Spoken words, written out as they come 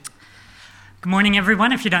Good morning,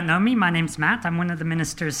 everyone. If you don't know me, my name's Matt. I'm one of the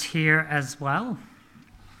ministers here as well.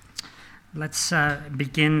 Let's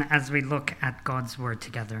begin as we look at God's Word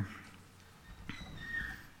together.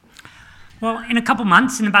 Well, in a couple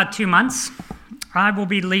months, in about 2 months, I will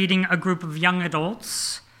be leading a group of young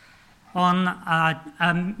adults on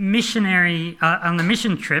a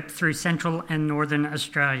mission trip through Central and Northern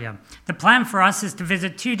Australia. The plan for us is to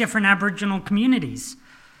visit 2 different Aboriginal communities,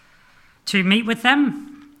 to meet with them,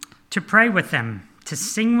 to pray with them, to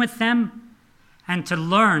sing with them, and to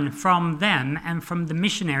learn from them and from the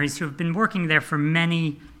missionaries who have been working there for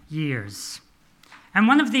many years. And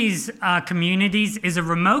one of these communities is a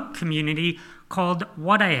remote community called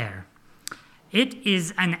Wadair. It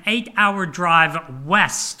is an 8-hour drive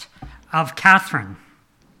west of Katherine.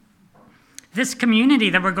 This community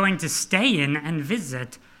that we're going to stay in and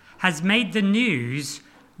visit has made the news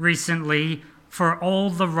recently for all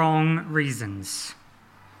the wrong reasons.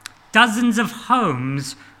 Dozens of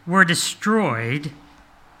homes were destroyed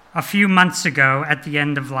a few months ago at the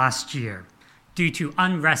end of last year due to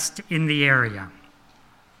unrest in the area.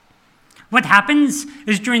 What happens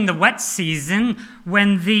is during the wet season,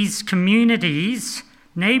 when these communities,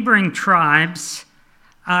 neighboring tribes,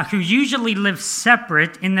 who usually live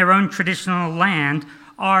separate in their own traditional land,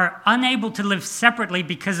 are unable to live separately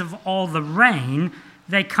because of all the rain,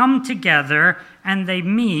 they come together and they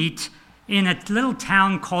meet in a little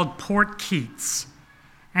town called Port Keats.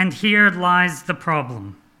 And here lies the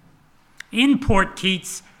problem. In Port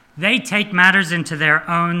Keats, they take matters into their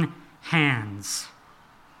own hands.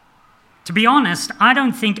 To be honest, I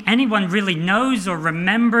don't think anyone really knows or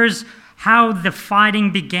remembers how the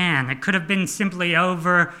fighting began. It could have been simply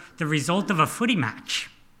over the result of a footy match.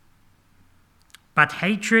 But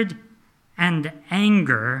hatred and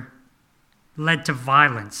anger led to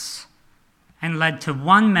violence and led to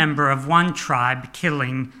one member of one tribe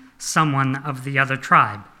killing someone of the other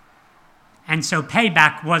tribe. And so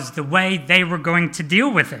payback was the way they were going to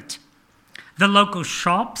deal with it. The local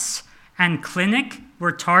shops and clinic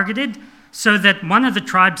were targeted so that one of the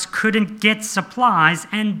tribes couldn't get supplies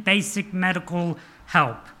and basic medical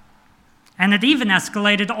help. And it even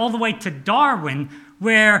escalated all the way to Darwin,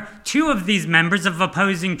 where 2 of these members of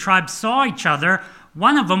opposing tribes saw each other.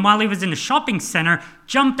 One of them, while he was in a shopping center,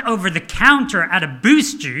 jumped over the counter at a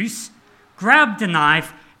Boost Juice, grabbed a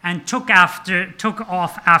knife, and took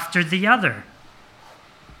off after the other.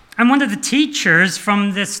 And one of the teachers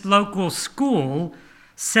from this local school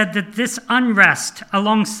said that this unrest,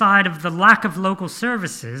 alongside of the lack of local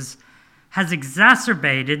services, has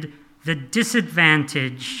exacerbated the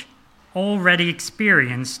disadvantage already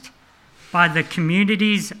experienced by the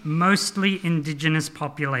community's mostly indigenous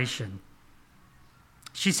population.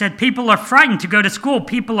 She said, people are frightened to go to school.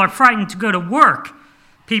 People are frightened to go to work.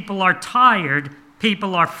 People are tired.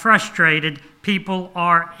 People are frustrated. People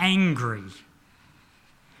are angry.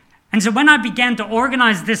 And so when I began to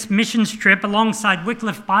organize this missions trip alongside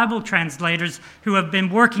Wycliffe Bible translators who have been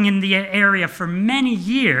working in the area for many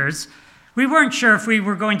years, we weren't sure if we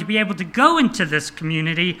were going to be able to go into this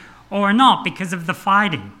community or not because of the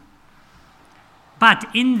fighting. But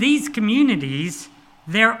in these communities,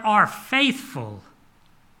 there are faithful,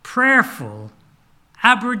 prayerful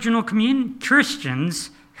Aboriginal Christians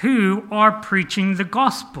who are preaching the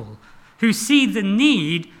gospel, who see the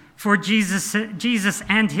need for Jesus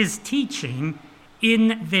and his teaching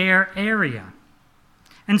in their area.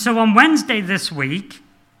 And so on Wednesday this week,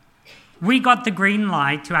 we got the green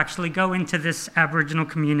light to actually go into this Aboriginal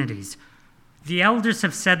communities. The elders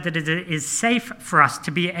have said that it is safe for us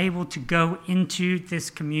to be able to go into this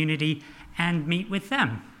community and meet with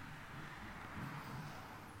them.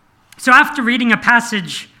 So after reading a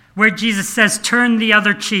passage where Jesus says, turn the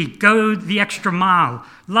other cheek, go the extra mile,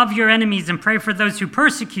 love your enemies and pray for those who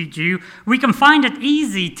persecute you, we can find it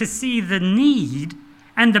easy to see the need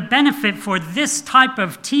and the benefit for this type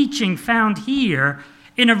of teaching found here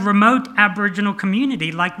in a remote Aboriginal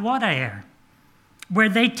community like Wadair, where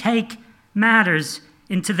they take matters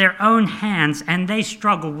into their own hands and they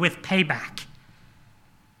struggle with payback.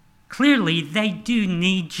 Clearly, they do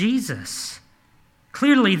need Jesus.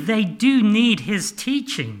 Clearly, they do need his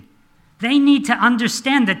teaching. They need to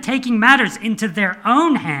understand that taking matters into their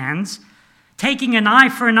own hands, taking an eye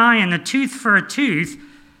for an eye and a tooth for a tooth,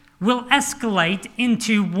 will escalate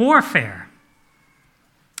into warfare.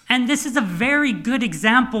 And this is a very good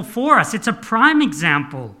example for us. It's a prime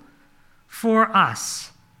example for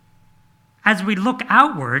us as we look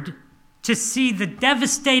outward to see the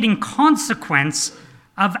devastating consequence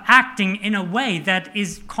of acting in a way that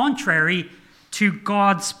is contrary to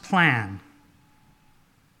God's plan.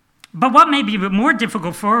 But what may be more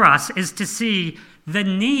difficult for us is to see the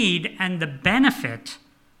need and the benefit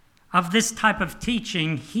of this type of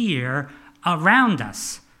teaching here around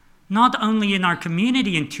us, not only in our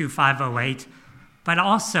community in 2508, but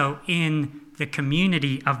also in the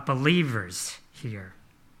community of believers here.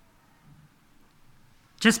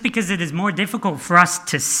 Just because it is more difficult for us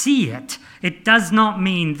to see it, it does not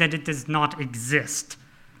mean that it does not exist.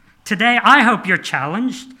 Today, I hope you're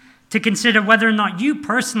challenged to consider whether or not you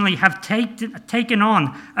personally have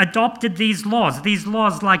adopted these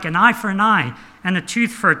laws like an eye for an eye and a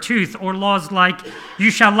tooth for a tooth, or laws like you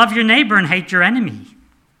shall love your neighbor and hate your enemy.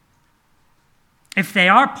 If they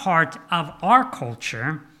are part of our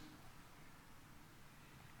culture,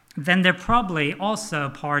 then they're probably also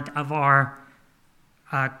part of our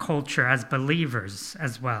culture as believers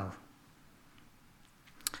as well.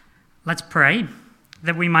 Let's pray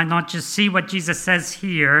that we might not just see what Jesus says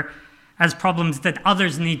here as problems that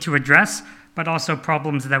others need to address, but also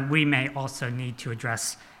problems that we may also need to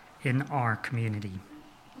address in our community.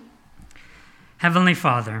 Heavenly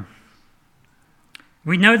Father,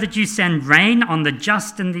 we know that you send rain on the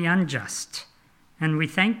just and the unjust, and we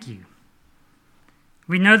thank you.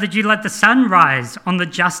 We know that you let the sun rise on the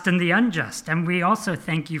just and the unjust, and we also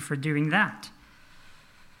thank you for doing that.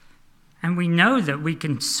 And we know that we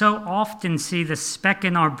can so often see the speck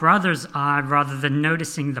in our brother's eye rather than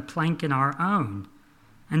noticing the plank in our own.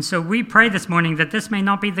 And so we pray this morning that this may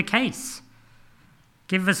not be the case.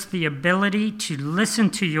 Give us the ability to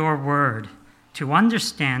listen to your word, to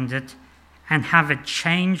understand it, and have it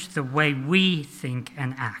change the way we think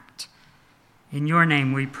and act. In your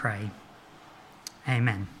name we pray.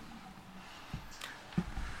 Amen.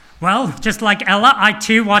 Well, just like Ella, I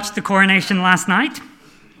too watched the coronation last night.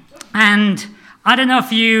 And I don't know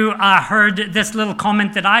if you heard this little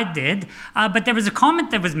comment that I did, but there was a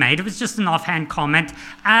comment that was made. It was just an offhand comment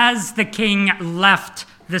as the king left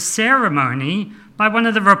the ceremony by one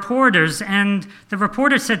of the reporters. And the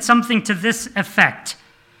reporter said something to this effect: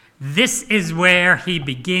 "This is where he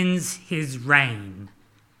begins his reign."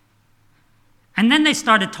 And then they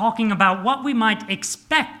started talking about what we might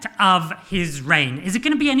expect of his reign. Is it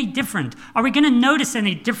going to be any different? Are we going to notice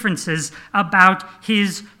any differences about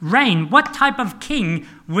his reign? What type of king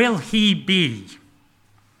will he be?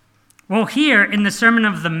 Well, here in the Sermon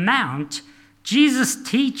on the Mount, Jesus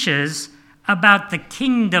teaches about the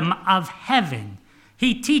kingdom of heaven.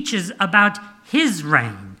 He teaches about his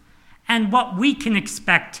reign and what we can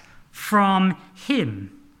expect from him.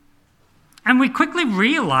 And we quickly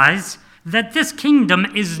realize that this kingdom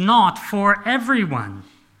is not for everyone.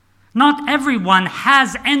 Not everyone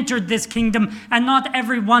has entered this kingdom, and not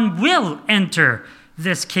everyone will enter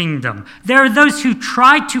this kingdom. There are those who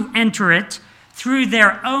try to enter it through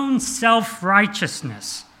their own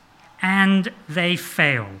self-righteousness, and they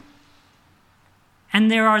fail.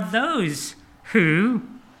 And there are those who,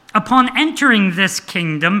 upon entering this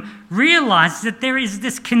kingdom, realize that there is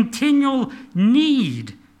this continual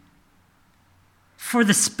need for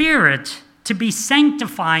the Spirit to be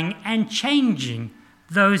sanctifying and changing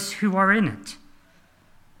those who are in it.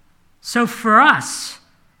 So for us,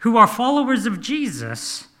 who are followers of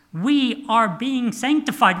Jesus, we are being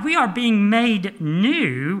sanctified. We are being made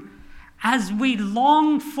new as we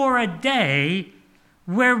long for a day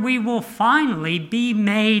where we will finally be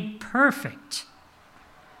made perfect.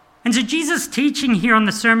 And so Jesus' teaching here on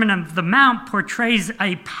the Sermon on the Mount portrays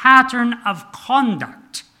a pattern of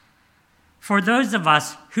conduct for those of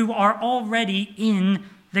us who are already in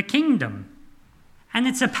the kingdom. And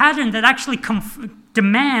it's a pattern that actually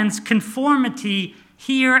demands conformity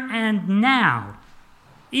here and now.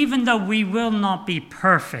 Even though we will not be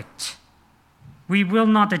perfect, we will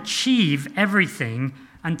not achieve everything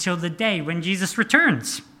until the day when Jesus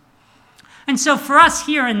returns. And so for us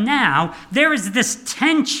here and now, there is this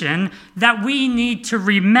tension that we need to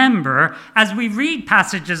remember as we read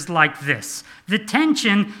passages like this. The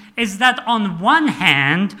tension is that on one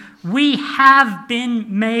hand, we have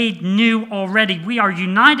been made new already. We are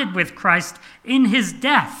united with Christ in his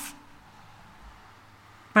death.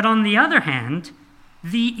 But on the other hand,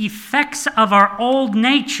 the effects of our old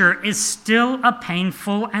nature is still a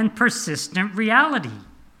painful and persistent reality.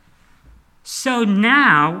 So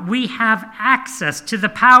now we have access to the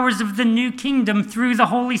powers of the new kingdom through the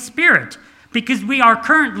Holy Spirit, because we are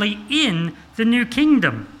currently in the new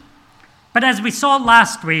kingdom. But as we saw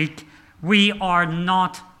last week, we are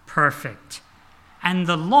not perfect. And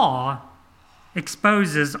the law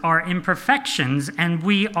exposes our imperfections, and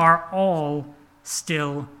we are all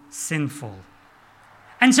still sinful.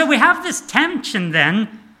 And so we have this tension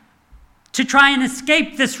then to try and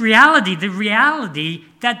escape this reality, the reality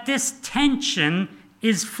that this tension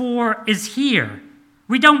is here.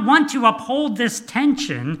 We don't want to uphold this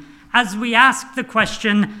tension as we ask the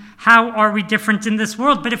question, how are we different in this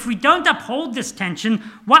world? But if we don't uphold this tension,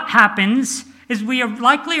 what happens is we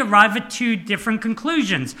likely arrive at two different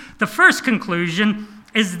conclusions. The first conclusion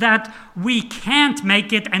is that we can't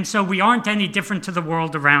make it, and so we aren't any different to the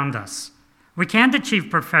world around us. We can't achieve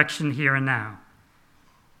perfection here and now.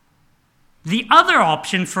 The other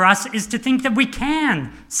option for us is to think that we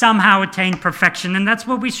can somehow attain perfection, and that's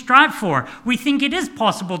what we strive for. We think it is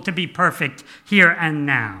possible to be perfect here and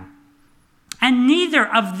now. And neither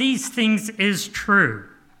of these things is true.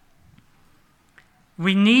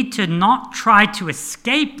 We need to not try to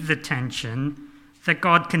escape the tension that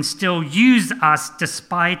God can still use us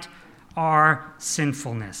despite our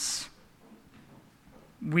sinfulness.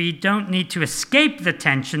 We don't need to escape the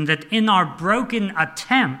tension that in our broken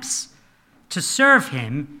attempts to serve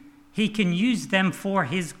him, he can use them for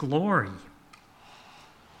his glory.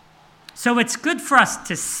 So it's good for us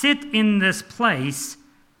to sit in this place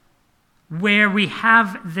where we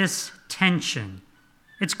have this tension.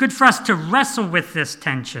 It's good for us to wrestle with this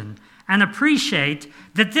tension and appreciate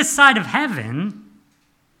that this side of heaven,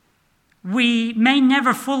 we may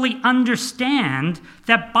never fully understand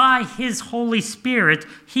that by his Holy Spirit,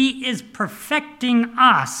 he is perfecting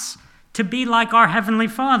us to be like our Heavenly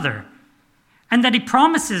Father, and that he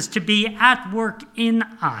promises to be at work in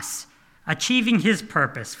us, achieving his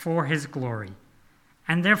purpose for his glory.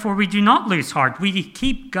 And therefore we do not lose heart. We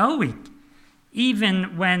keep going,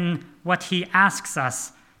 even when what he asks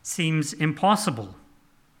us seems impossible.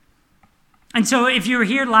 And so if you were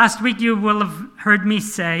here last week, you will have heard me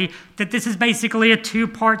say that this is basically a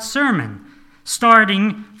two-part sermon,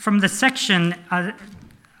 starting from the section,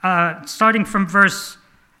 starting from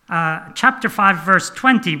chapter 5, verse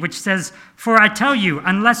 20, which says, "For I tell you,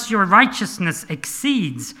 unless your righteousness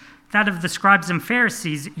exceeds that of the scribes and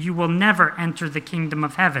Pharisees, you will never enter the kingdom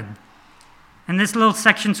of heaven." And this little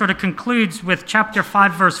section sort of concludes with chapter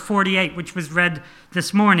 5, verse 48, which was read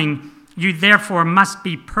this morning. "You therefore must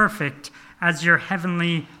be perfect as your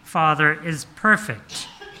heavenly Father is perfect."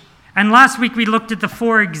 And last week we looked at the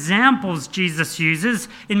 4 examples Jesus uses.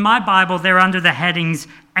 In my Bible, they're under the headings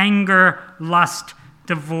anger, lust,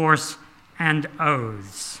 divorce, and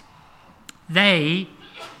oaths. They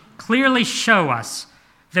clearly show us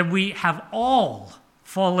that we have all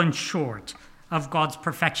fallen short of God's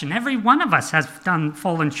perfection. Every one of us has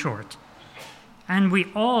fallen short. And we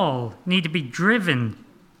all need to be driven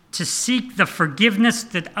to seek the forgiveness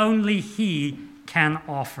that only he can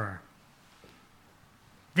offer.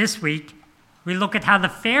 This week, we look at how the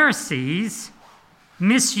Pharisees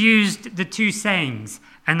misused the 2 sayings,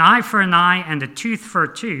 an eye for an eye and a tooth for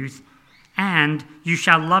a tooth, and you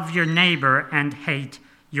shall love your neighbor and hate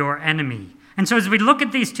your enemy. And so as we look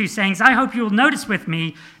at these 2 sayings, I hope you'll notice with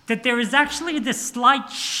me that there is actually this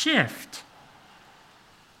slight shift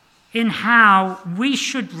in how we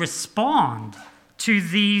should respond to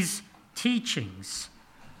these teachings.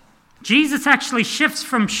 Jesus actually shifts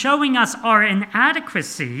from showing us our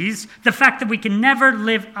inadequacies, the fact that we can never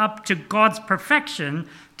live up to God's perfection,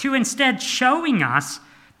 to instead showing us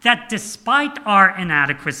that despite our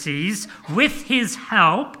inadequacies, with his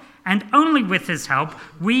help, and only with his help,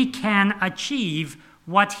 we can achieve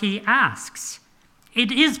what he asks.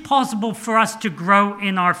 It is possible for us to grow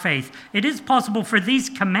in our faith. It is possible for these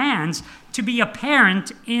commands to be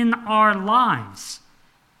apparent in our lives.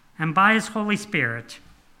 And by his Holy Spirit,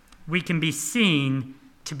 we can be seen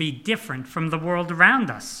to be different from the world around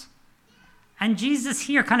us. And Jesus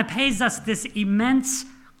here kind of pays us this immense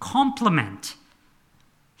compliment.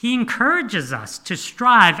 He encourages us to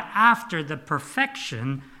strive after the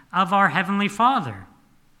perfection of our Heavenly Father.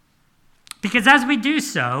 Because as we do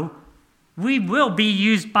so, we will be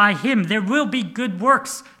used by him. There will be good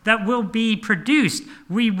works that will be produced.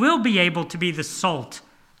 We will be able to be the salt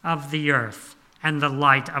of the earth and the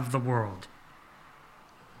light of the world.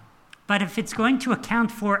 But if it's going to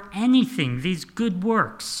account for anything, these good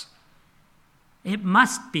works, it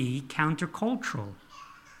must be countercultural.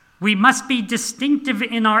 We must be distinctive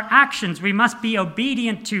in our actions. We must be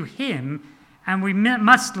obedient to him, and we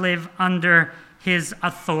must live under his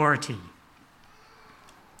authority.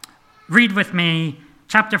 Read with me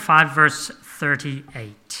chapter 5, verse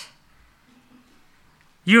 38.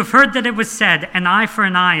 "You have heard that it was said, an eye for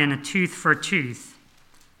an eye and a tooth for a tooth.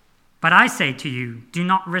 But I say to you, do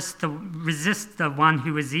not resist the one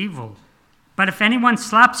who is evil. But if anyone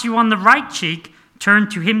slaps you on the right cheek, turn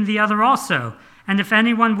to him the other also. And if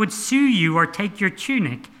anyone would sue you or take your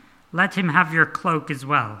tunic, let him have your cloak as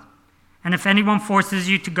well. And if anyone forces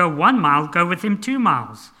you to go 1 mile, go with him 2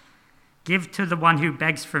 miles. Give to the one who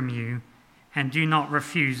begs from you, and do not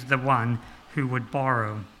refuse the one who would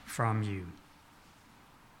borrow from you.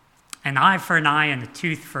 An eye for an eye and a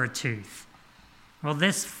tooth for a tooth. Well,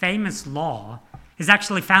 this famous law is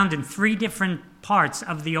actually found in 3 different parts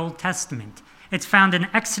of the Old Testament. It's found in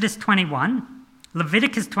Exodus 21,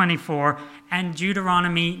 Leviticus 24, and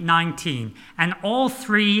Deuteronomy 19. And all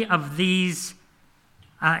 3 of these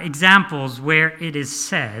examples where it is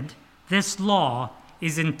said, this law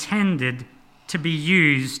is intended to be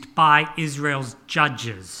used by Israel's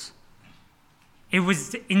judges. It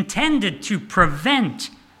was intended to prevent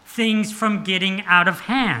things from getting out of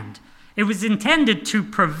hand. It was intended to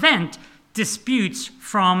prevent disputes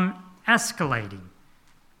from escalating.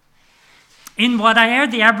 In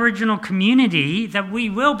Waiaere, the Aboriginal community that we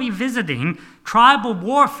will be visiting, tribal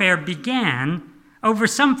warfare began over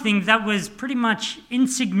something that was pretty much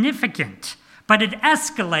insignificant, but it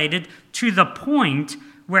escalated to the point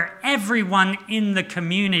where everyone in the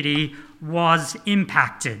community was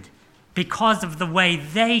impacted because of the way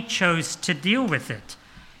they chose to deal with it.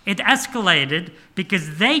 It escalated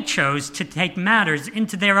because they chose to take matters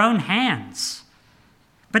into their own hands.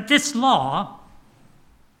 But this law,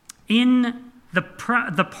 in the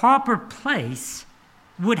proper place,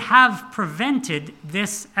 would have prevented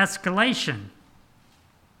this escalation.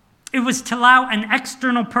 It was to allow an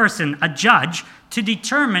external person, a judge, to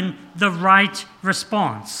determine the right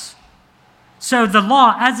response. So the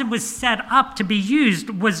law, as it was set up to be used,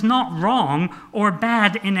 was not wrong or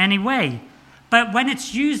bad in any way. But when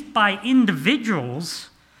it's used by individuals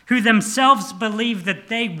who themselves believe that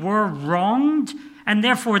they were wronged and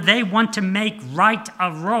therefore they want to make right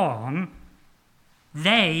a wrong,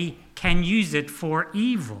 they can use it for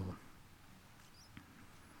evil.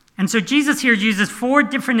 And so Jesus here uses 4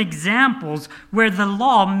 different examples where the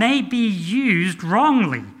law may be used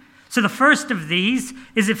wrongly. So the first of these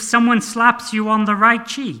is if someone slaps you on the right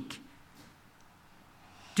cheek.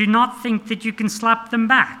 Do not think that you can slap them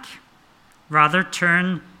back. Rather,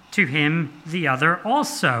 turn to him the other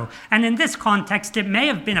also. And in this context, it may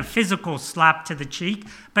have been a physical slap to the cheek,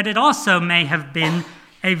 but it also may have been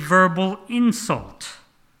a verbal insult.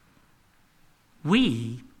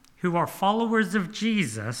 We, who are followers of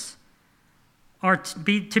Jesus, are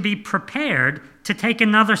to be prepared to take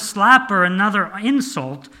another slap or another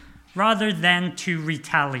insult rather than to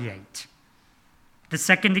retaliate. The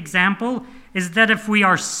second example is that if we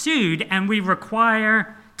are sued and we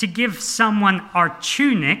require to give someone our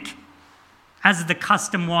tunic, as the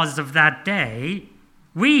custom was of that day,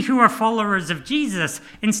 we who are followers of Jesus,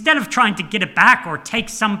 instead of trying to get it back or take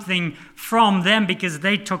something from them because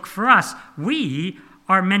they took for us, we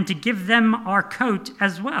are meant to give them our coat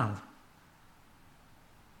as well.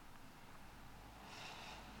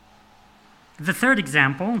 The third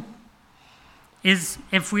example is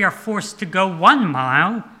if we are forced to go 1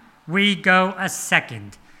 mile, we go a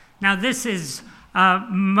second. Now this is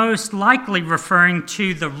most likely referring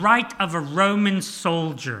to the right of a Roman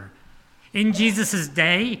soldier. In Jesus'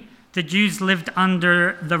 day, the Jews lived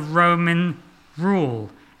under the Roman rule,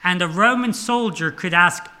 and a Roman soldier could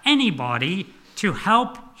ask anybody to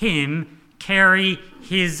help him carry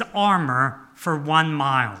his armor for 1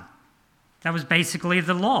 mile. That was basically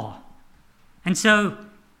the law. And so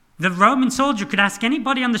the Roman soldier could ask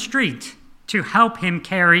anybody on the street to help him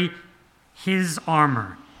carry his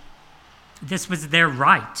armor. This was their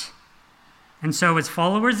right. And so as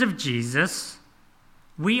followers of Jesus,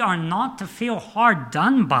 we are not to feel hard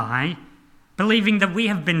done by believing that we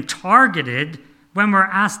have been targeted when we're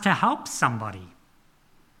asked to help somebody.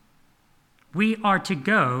 We are to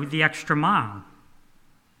go the extra mile.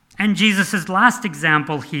 And Jesus' last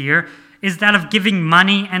example here is that of giving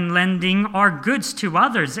money and lending our goods to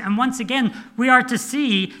others. And once again, we are to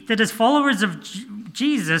see that as followers of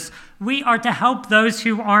Jesus, we are to help those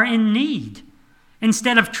who are in need.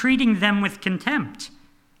 Instead of treating them with contempt,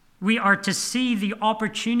 we are to see the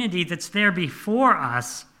opportunity that's there before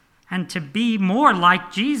us and to be more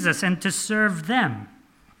like Jesus and to serve them.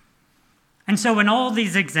 And so in all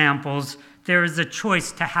these examples, there is a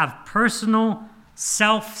choice to have personal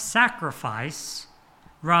self-sacrifice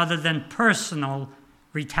rather than personal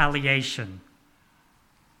retaliation.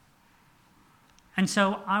 And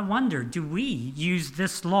so I wonder, do we use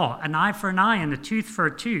this law, an eye for an eye and a tooth for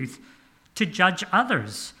a tooth, to judge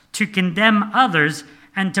others, to condemn others,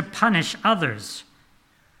 and to punish others?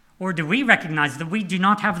 Or do we recognize that we do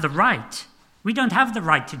not have the right? We don't have the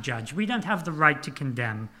right to judge. We don't have the right to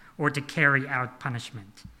condemn or to carry out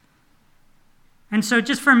punishment. And so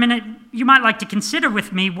just for a minute, you might like to consider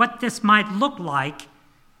with me what this might look like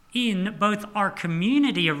in both our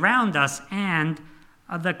community around us and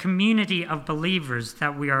the community of believers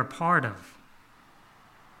that we are a part of.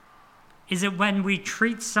 Is it when we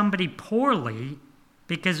treat somebody poorly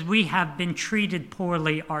because we have been treated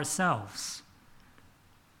poorly ourselves?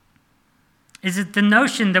 Is it the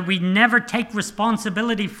notion that we never take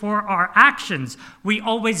responsibility for our actions? We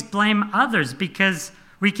always blame others because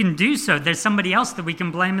we can do so. There's somebody else that we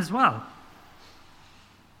can blame as well.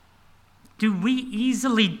 Do we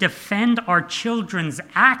easily defend our children's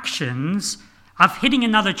actions of hitting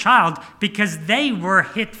another child because they were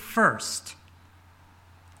hit first?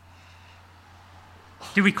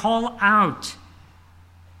 Do we call out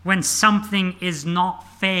when something is not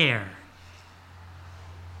fair?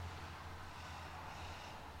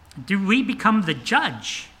 Do we become the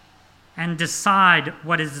judge and decide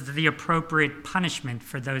what is the appropriate punishment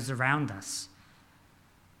for those around us?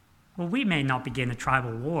 Well, we may not begin a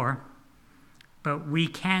tribal war, but we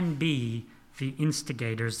can be the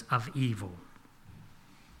instigators of evil.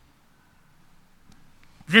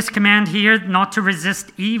 This command here, not to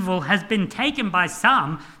resist evil, has been taken by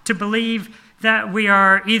some to believe that we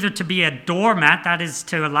are either to be a doormat, that is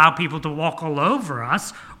to allow people to walk all over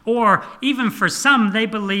us, or even for some, they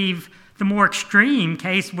believe the more extreme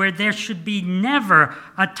case where there should be never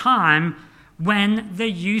a time when the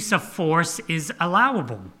use of force is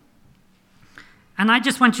allowable. And I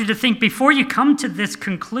just want you to think, before you come to this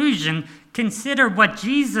conclusion, consider what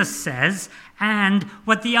Jesus says and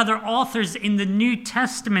what the other authors in the New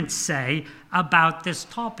Testament say about this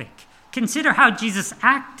topic. Consider how Jesus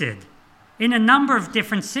acted in a number of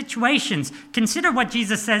different situations. Consider what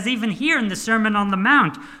Jesus says even here in the Sermon on the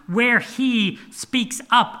Mount, where he speaks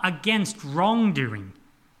up against wrongdoing,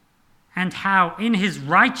 and how in his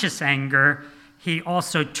righteous anger, he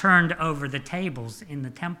also turned over the tables in the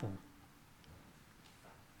temple.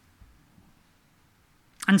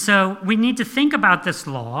 And so we need to think about this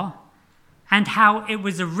law and how it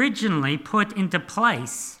was originally put into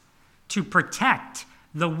place to protect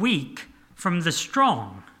the weak from the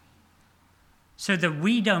strong, so that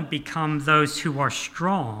we don't become those who are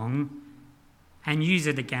strong and use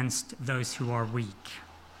it against those who are weak.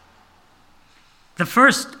 The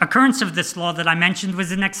first occurrence of this law that I mentioned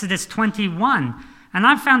was in Exodus 21, and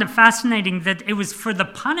I found it fascinating that it was for the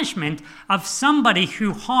punishment of somebody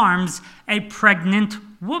who harms a pregnant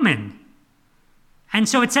woman. And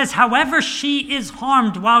so it says, however she is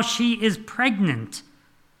harmed while she is pregnant,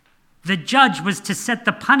 the judge was to set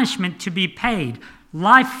the punishment to be paid.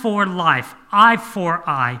 Life for life, eye for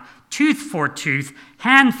eye, tooth for tooth,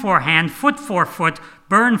 hand for hand, foot for foot,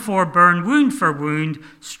 burn for burn, wound for wound,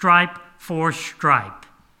 stripe for stripe.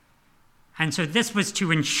 And so this was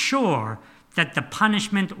to ensure that the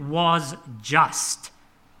punishment was just.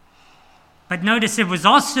 But notice it was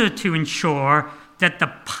also to ensure that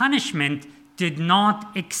the punishment did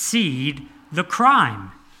not exceed the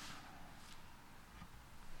crime.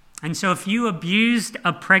 And so if you abused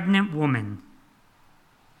a pregnant woman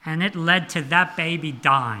and it led to that baby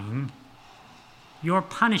dying, your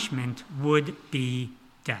punishment would be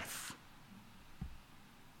death.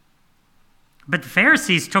 But the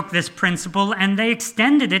Pharisees took this principle and they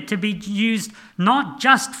extended it to be used not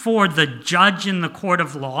just for the judge in the court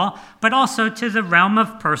of law, but also to the realm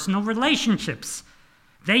of personal relationships.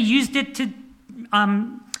 They used it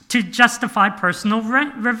to justify personal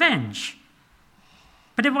revenge.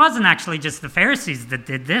 But it wasn't actually just the Pharisees that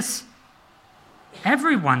did this.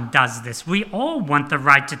 Everyone does this. We all want the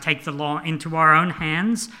right to take the law into our own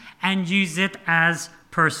hands and use it as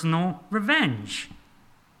personal revenge.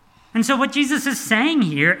 And so what Jesus is saying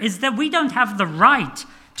here is that we don't have the right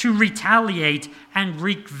to retaliate and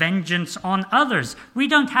wreak vengeance on others. We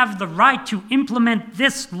don't have the right to implement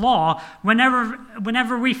this law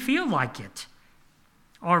whenever we feel like it.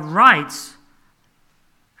 Our rights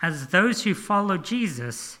as those who follow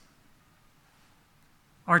Jesus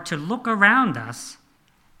are to look around us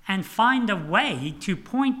and find a way to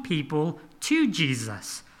point people to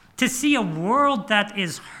Jesus, to see a world that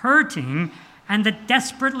is hurting and that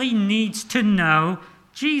desperately needs to know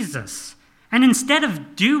Jesus. And instead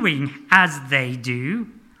of doing as they do,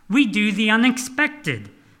 we do the unexpected.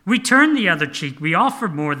 We turn the other cheek. We offer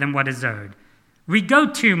more than what is owed. We go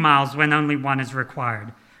 2 miles when only 1 is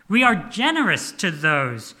required. We are generous to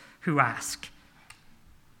those who ask.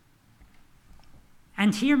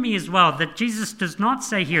 And hear me as well, that Jesus does not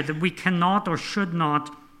say here that we cannot or should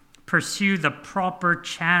not pursue the proper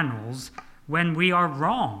channels when we are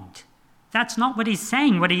wronged. That's not what he's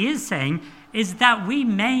saying. What he is saying is that we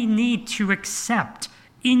may need to accept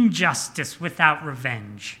injustice without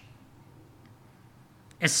revenge,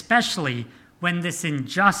 especially when this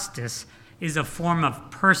injustice is a form of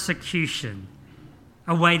persecution,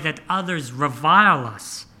 a way that others revile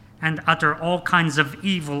us and utter all kinds of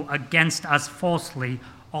evil against us falsely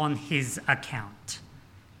on his account.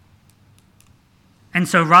 And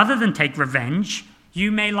so rather than take revenge,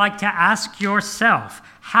 you may like to ask yourself,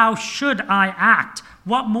 how should I act?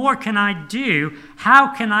 What more can I do?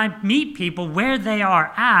 How can I meet people where they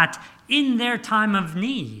are at in their time of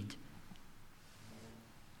need?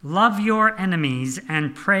 Love your enemies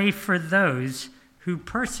and pray for those who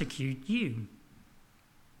persecute you.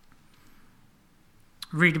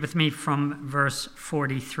 Read with me from verse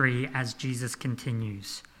 43 as Jesus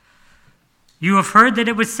continues. You have heard that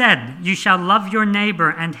it was said, you shall love your neighbor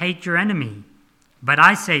and hate your enemy. But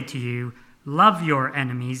I say to you, love your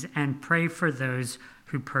enemies and pray for those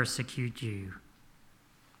who persecute you.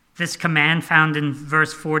 This command found in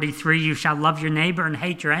verse 43, you shall love your neighbor and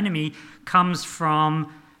hate your enemy, comes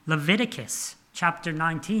from Leviticus chapter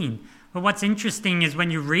 19. But what's interesting is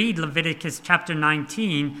when you read Leviticus chapter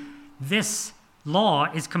 19, this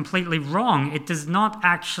law is completely wrong. It does not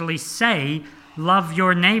actually say, love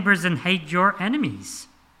your neighbors and hate your enemies.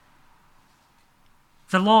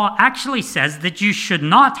 The law actually says that you should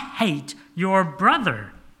not hate your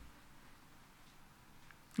brother.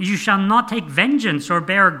 You shall not take vengeance or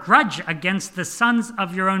bear a grudge against the sons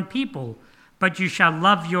of your own people, but you shall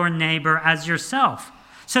love your neighbor as yourself.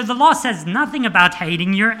 So the law says nothing about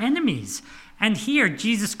hating your enemies. And here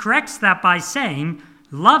Jesus corrects that by saying,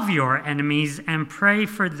 love your enemies and pray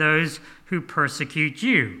for those who persecute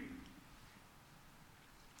you.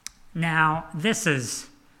 Now, this is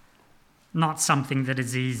not something that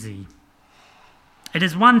is easy. It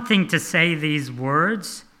is one thing to say these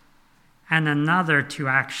words and another to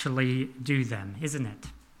actually do them, isn't it?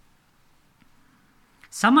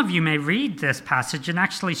 Some of you may read this passage and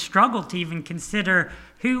actually struggle to even consider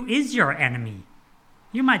who is your enemy.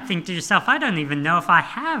 You might think to yourself, I don't even know if I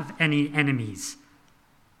have any enemies.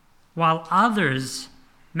 While others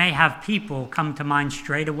may have people come to mind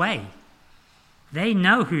straight away. They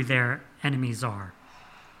know who their enemies are.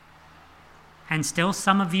 And still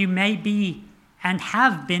some of you may be and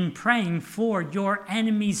have been praying for your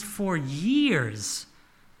enemies for years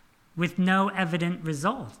with no evident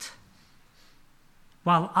result,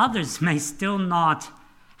 while others may still not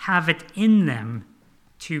have it in them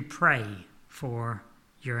to pray for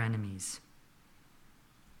your enemies.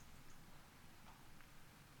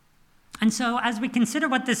 And so as we consider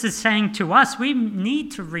what this is saying to us, we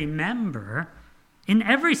need to remember in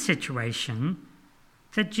every situation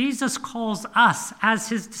that Jesus calls us as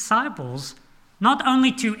his disciples not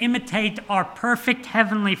only to imitate our perfect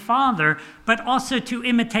heavenly Father, but also to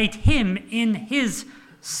imitate him in his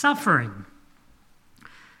suffering.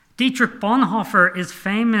 Dietrich Bonhoeffer is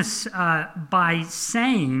famous by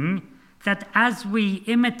saying that as we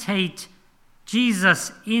imitate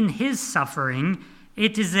Jesus in his suffering,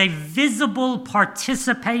 it is a visible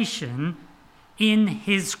participation in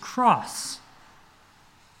his cross.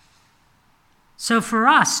 So for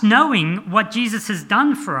us, knowing what Jesus has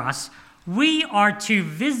done for us, we are to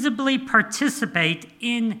visibly participate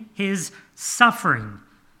in his suffering.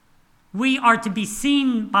 We are to be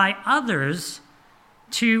seen by others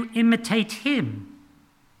to imitate him.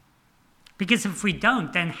 Because if we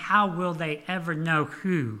don't, then how will they ever know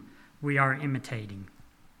who we are imitating?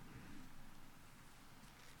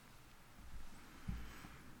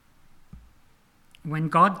 When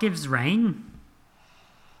God gives rain,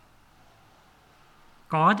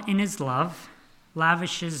 God in his love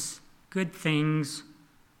lavishes good things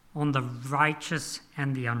on the righteous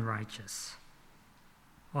and the unrighteous,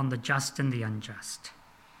 on the just and the unjust.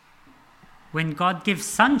 When God gives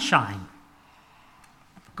sunshine,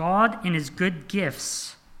 God in his good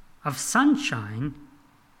gifts of sunshine,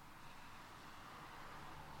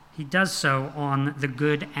 he does so on the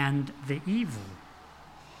good and the evil.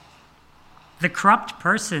 The corrupt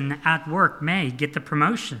person at work may get the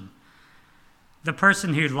promotion. The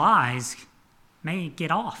person who lies may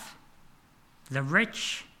get off. The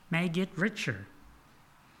rich may get richer.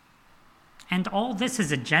 And all this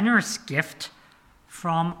is a generous gift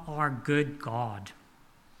from our good God.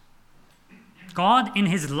 God, in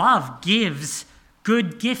his love, gives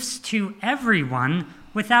good gifts to everyone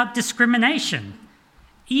without discrimination,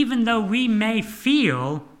 even though we may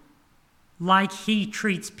feel like he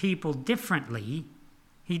treats people differently,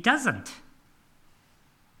 he doesn't.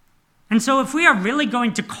 And so if we are really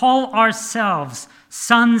going to call ourselves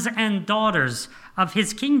sons and daughters of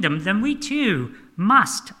his kingdom, then we too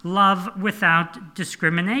must love without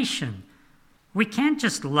discrimination. We can't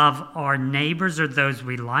just love our neighbors or those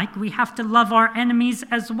we like. We have to love our enemies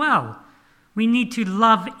as well. We need to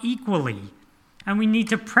love equally, and we need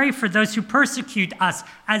to pray for those who persecute us,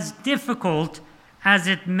 as difficult as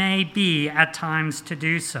it may be at times to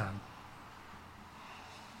do so.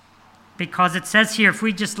 because it says here, if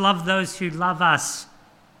we just love those who love us,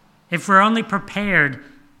 if we're only prepared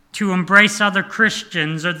to embrace other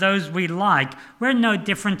Christians or those we like, we're no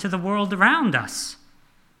different to the world around us.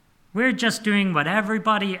 We're just doing what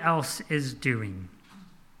everybody else is doing.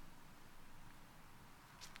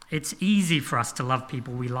 It's easy for us to love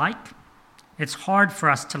people we like. It's hard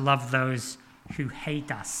for us to love those who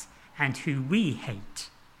hate us and who we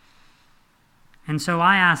hate. And so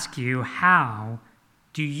I ask you, how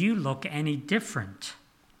do you look any different?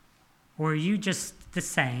 Or are you just the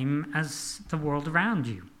same as the world around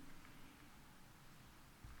you?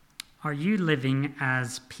 Are you living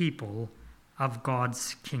as people of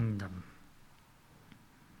God's kingdom?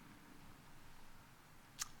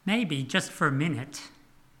 Maybe just for a minute,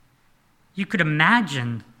 you could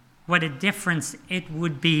imagine what a difference it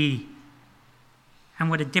would be and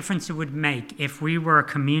what a difference it would make if we were a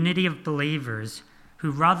community of believers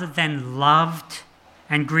who, rather than loved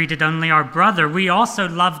and greeted only our brother, we also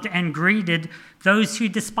loved and greeted those who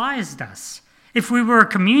despised us. If we were a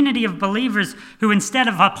community of believers who, instead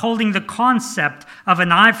of upholding the concept of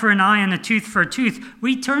an eye for an eye and a tooth for a tooth,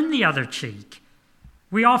 we turned the other cheek.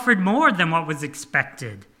 We offered more than what was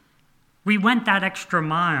expected. We went that extra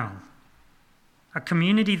mile. A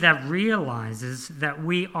community that realizes that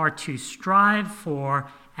we are to strive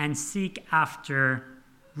for and seek after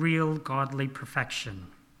real godly perfection.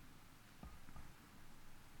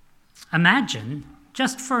 Imagine,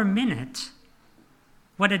 just for a minute,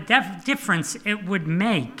 what a difference it would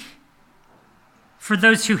make for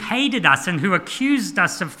those who hated us and who accused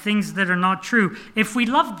us of things that are not true if we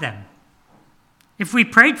loved them. If we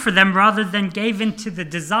prayed for them rather than gave into the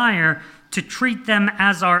desire to treat them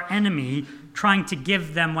as our enemy, trying to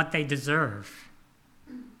give them what they deserve.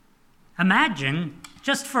 Imagine,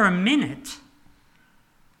 just for a minute,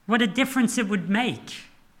 what a difference it would make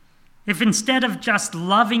if, instead of just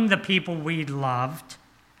loving the people we loved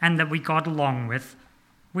and that we got along with,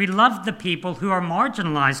 we loved the people who are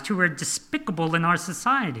marginalized, who are despicable in our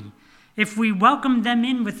society. If we welcomed them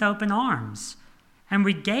in with open arms and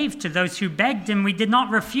we gave to those who begged and we did not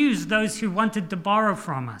refuse those who wanted to borrow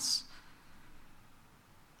from us.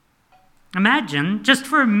 Imagine, just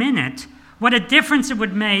for a minute, what a difference it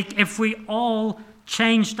would make if we all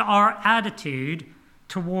changed our attitude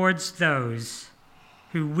towards those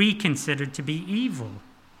who we considered to be evil.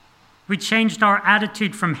 We changed our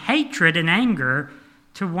attitude from hatred and anger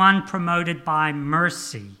to one promoted by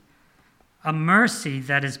mercy, a mercy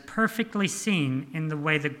that is perfectly seen in the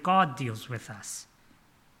way that God deals with us.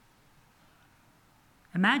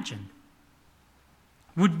 Imagine,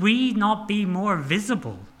 would we not be more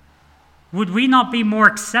visible? Would we not be more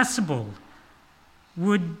accessible?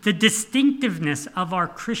 Would the distinctiveness of our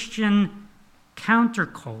Christian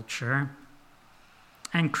counterculture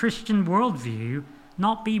and Christian worldview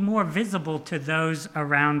not be more visible to those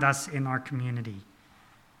around us in our community?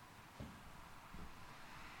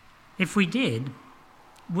 If we did,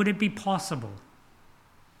 would it be possible,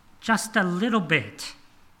 just a little bit,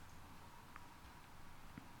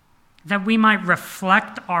 that we might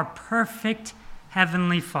reflect our perfect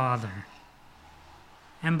Heavenly Father,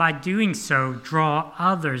 and by doing so, draw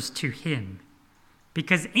others to Him?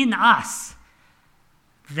 Because in us,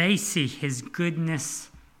 they see His goodness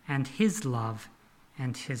and His love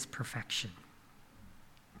and His perfection.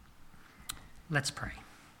 Let's pray.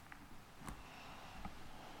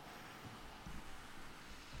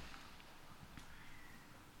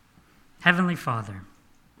 Heavenly Father,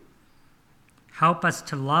 help us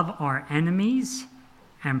to love our enemies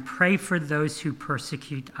and pray for those who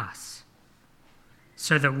persecute us,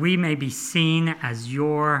 so that we may be seen as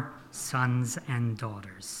your sons and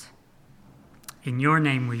daughters. In your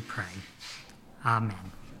name we pray.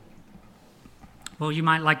 Amen. Well, you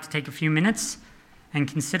might like to take a few minutes and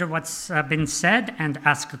consider what's been said and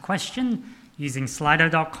ask a question using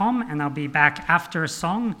Slido.com, and I'll be back after a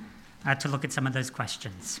song to look at some of those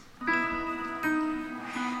questions.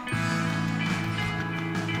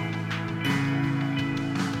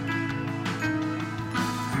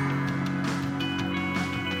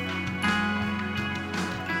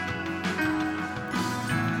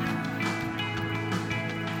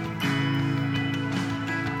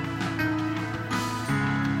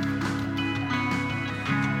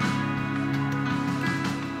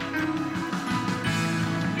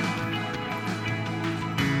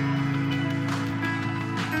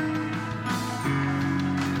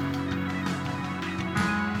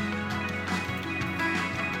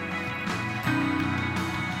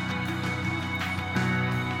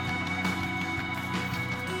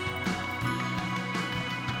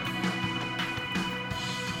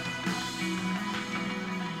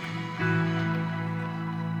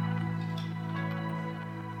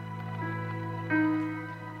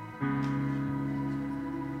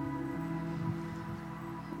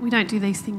 we don't do these things